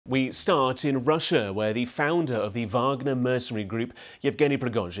We start in Russia, where the founder of the Wagner mercenary group, Yevgeny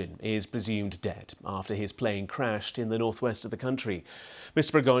Prigozhin, is presumed dead after his plane crashed in the northwest of the country.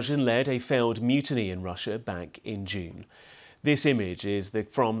 Mr. Prigozhin led a failed mutiny in Russia back in June. This image is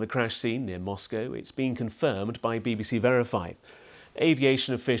from the crash scene near Moscow. It's been confirmed by BBC Verify.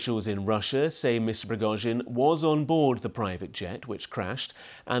 Aviation officials in Russia say Mr. Prigozhin was on board the private jet which crashed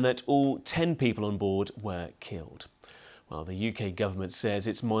and that all 10 people on board were killed. Well, the UK government says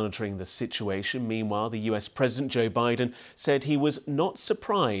it's monitoring the situation. Meanwhile, the US President Joe Biden said he was not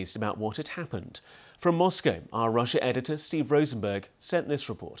surprised about what had happened. From Moscow, our Russia editor Steve Rosenberg sent this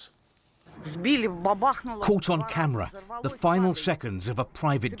report. Caught on camera, the final seconds of a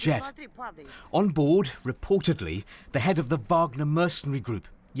private jet. On board, reportedly, the head of the Wagner mercenary group,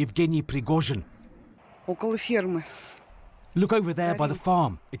 Yevgeny Prigozhin. Look over there by the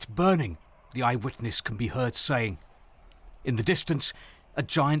farm. It's burning, the eyewitness can be heard saying. In the distance, a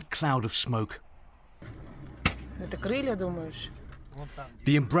giant cloud of smoke. The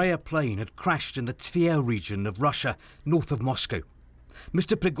Embraer plane had crashed in the Tver region of Russia, north of Moscow.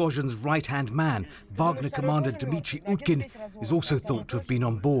 Mr. Prigozhin's right-hand man, Wagner commander Dmitry Utkin, is also thought to have been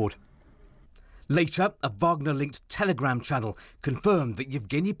on board. Later, a Wagner-linked Telegram channel confirmed that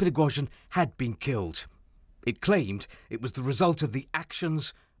Yevgeny Prigozhin had been killed. It claimed it was the result of the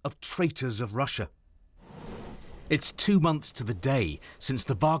actions of traitors of Russia. It's 2 months to the day since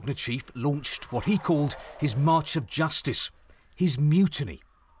the Wagner chief launched what he called his March of Justice, his mutiny,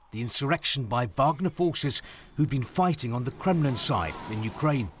 the insurrection by Wagner forces who'd been fighting on the Kremlin side in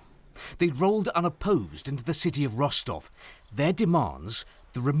Ukraine. They'd rolled unopposed into the city of Rostov. Their demands,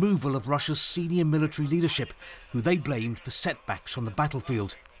 the removal of Russia's senior military leadership, who they blamed for setbacks on the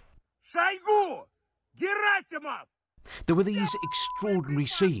battlefield. There were these extraordinary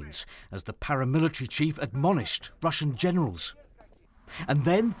scenes as the paramilitary chief admonished Russian generals. And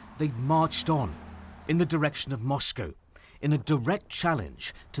then they'd marched on in the direction of Moscow, in a direct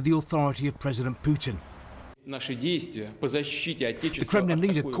challenge to the authority of President Putin. The Kremlin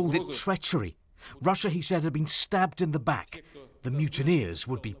leader called it treachery. Russia, he said, had been stabbed in the back. The mutineers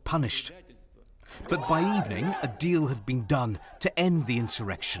would be punished. But by evening, a deal had been done to end the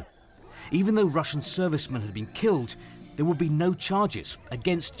insurrection. Even though Russian servicemen had been killed, there would be no charges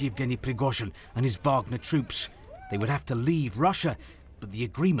against Yevgeny Prigozhin and his Wagner troops. They would have to leave Russia, but the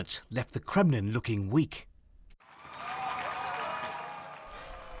agreement left the Kremlin looking weak.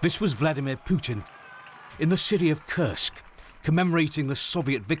 This was Vladimir Putin in the city of Kursk, commemorating the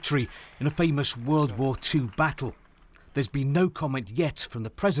Soviet victory in a famous World War II battle. There's been no comment yet from the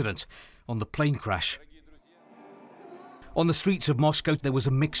president on the plane crash. On the streets of Moscow, there was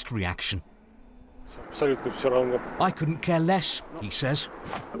a mixed reaction. I couldn't care less, he says.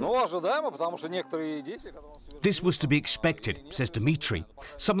 This was to be expected, says Dmitry.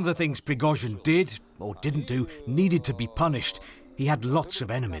 Some of the things Prigozhin did, or didn't do, needed to be punished. He had lots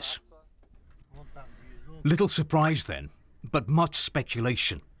of enemies. Little surprise then, but much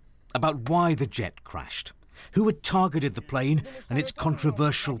speculation about why the jet crashed. Who had targeted the plane and its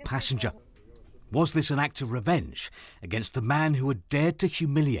controversial passenger? Was this an act of revenge against the man who had dared to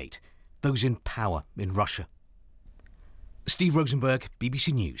humiliate those in power in Russia? Steve Rosenberg,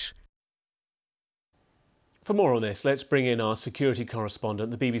 BBC News. For more on this, let's bring in our security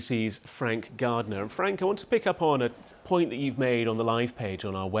correspondent, the BBC's Frank Gardner. And Frank, I want to pick up on a point that you've made on the live page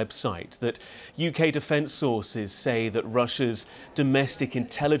on our website, that UK defence sources say that Russia's domestic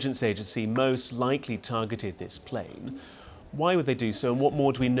intelligence agency most likely targeted this plane. Why would they do so, and what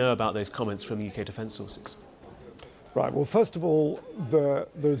more do we know about those comments from UK defence sources? Right, well, first of all,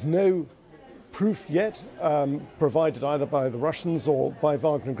 there's no proof yet provided either by the Russians or by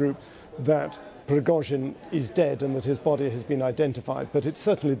Wagner Group that Prigozhin is dead and that his body has been identified, but it's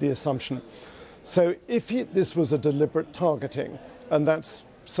certainly the assumption. So if this was a deliberate targeting, and that's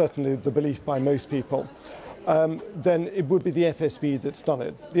certainly the belief by most people, then it would be the FSB that's done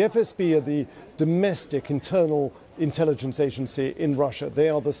it. The FSB are the domestic internal intelligence agency in Russia. They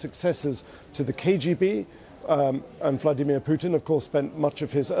are the successors to the KGB, and Vladimir Putin, of course, spent much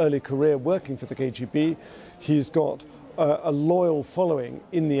of his early career working for the KGB. He's got a loyal following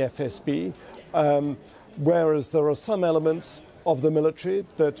in the FSB, whereas there are some elements of the military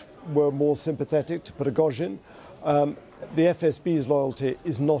that were more sympathetic to Prigozhin. The FSB's loyalty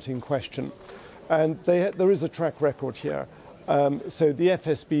is not in question. And there is a track record here. So the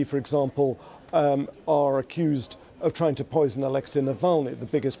FSB, for example, are accused of trying to poison Alexei Navalny, the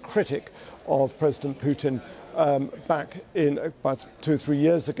biggest critic of President Putin, back in about 2 or 3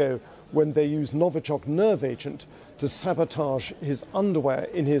 years ago, when they used Novichok nerve agent to sabotage his underwear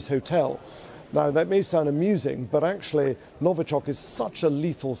in his hotel. Now, that may sound amusing, but actually Novichok is such a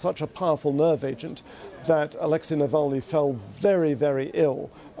lethal, such a powerful nerve agent that Alexei Navalny fell very, very ill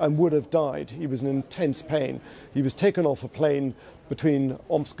and would have died. He was in intense pain. He was taken off a plane between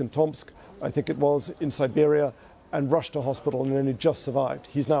Omsk and Tomsk, I think it was, in Siberia, and rushed to hospital and only just survived.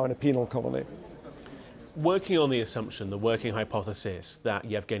 He's now in a penal colony. Working on the assumption, the working hypothesis that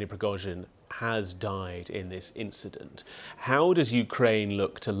Yevgeny Prigozhin has died in this incident, how does Ukraine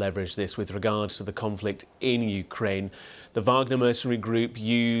look to leverage this with regards to the conflict in Ukraine? The Wagner mercenary group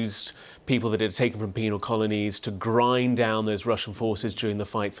used people that it had taken from penal colonies to grind down those Russian forces during the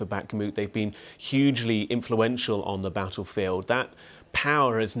fight for Bakhmut. They've been hugely influential on the battlefield. That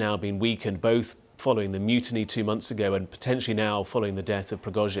power has now been weakened, both following the mutiny 2 months ago and potentially now following the death of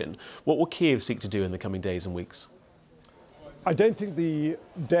Prigozhin. What will Kiev seek to do in the coming days and weeks? I don't think the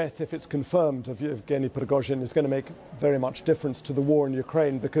death, if it's confirmed, of Yevgeny Prigozhin is going to make very much difference to the war in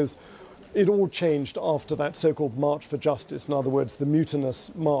Ukraine, because it all changed after that so-called March for Justice, in other words, the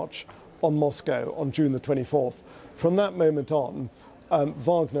mutinous march on Moscow on June the 24th. From that moment on,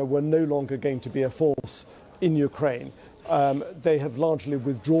 Wagner were no longer going to be a force in Ukraine. They have largely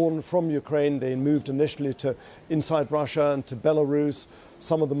withdrawn from Ukraine. They moved initially to inside Russia and to Belarus.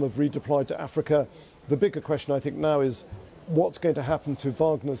 Some of them have redeployed to Africa. The bigger question, I think, now is what's going to happen to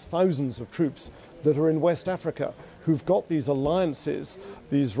Wagner's thousands of troops that are in West Africa, who've got these alliances,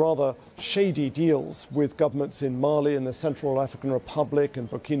 these rather shady deals with governments in Mali and the Central African Republic and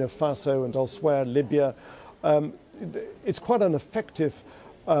Burkina Faso and elsewhere, Libya. It's quite an effective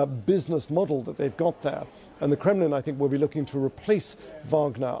business model that they've got there. And the Kremlin, I think, will be looking to replace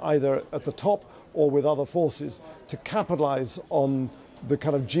Wagner either at the top or with other forces to capitalize on the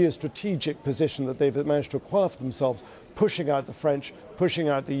kind of geostrategic position that they've managed to acquire for themselves, pushing out the French, pushing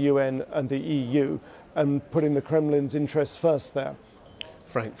out the UN and the EU, and putting the Kremlin's interests first there.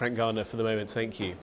 Frank Gardner, for the moment, thank you.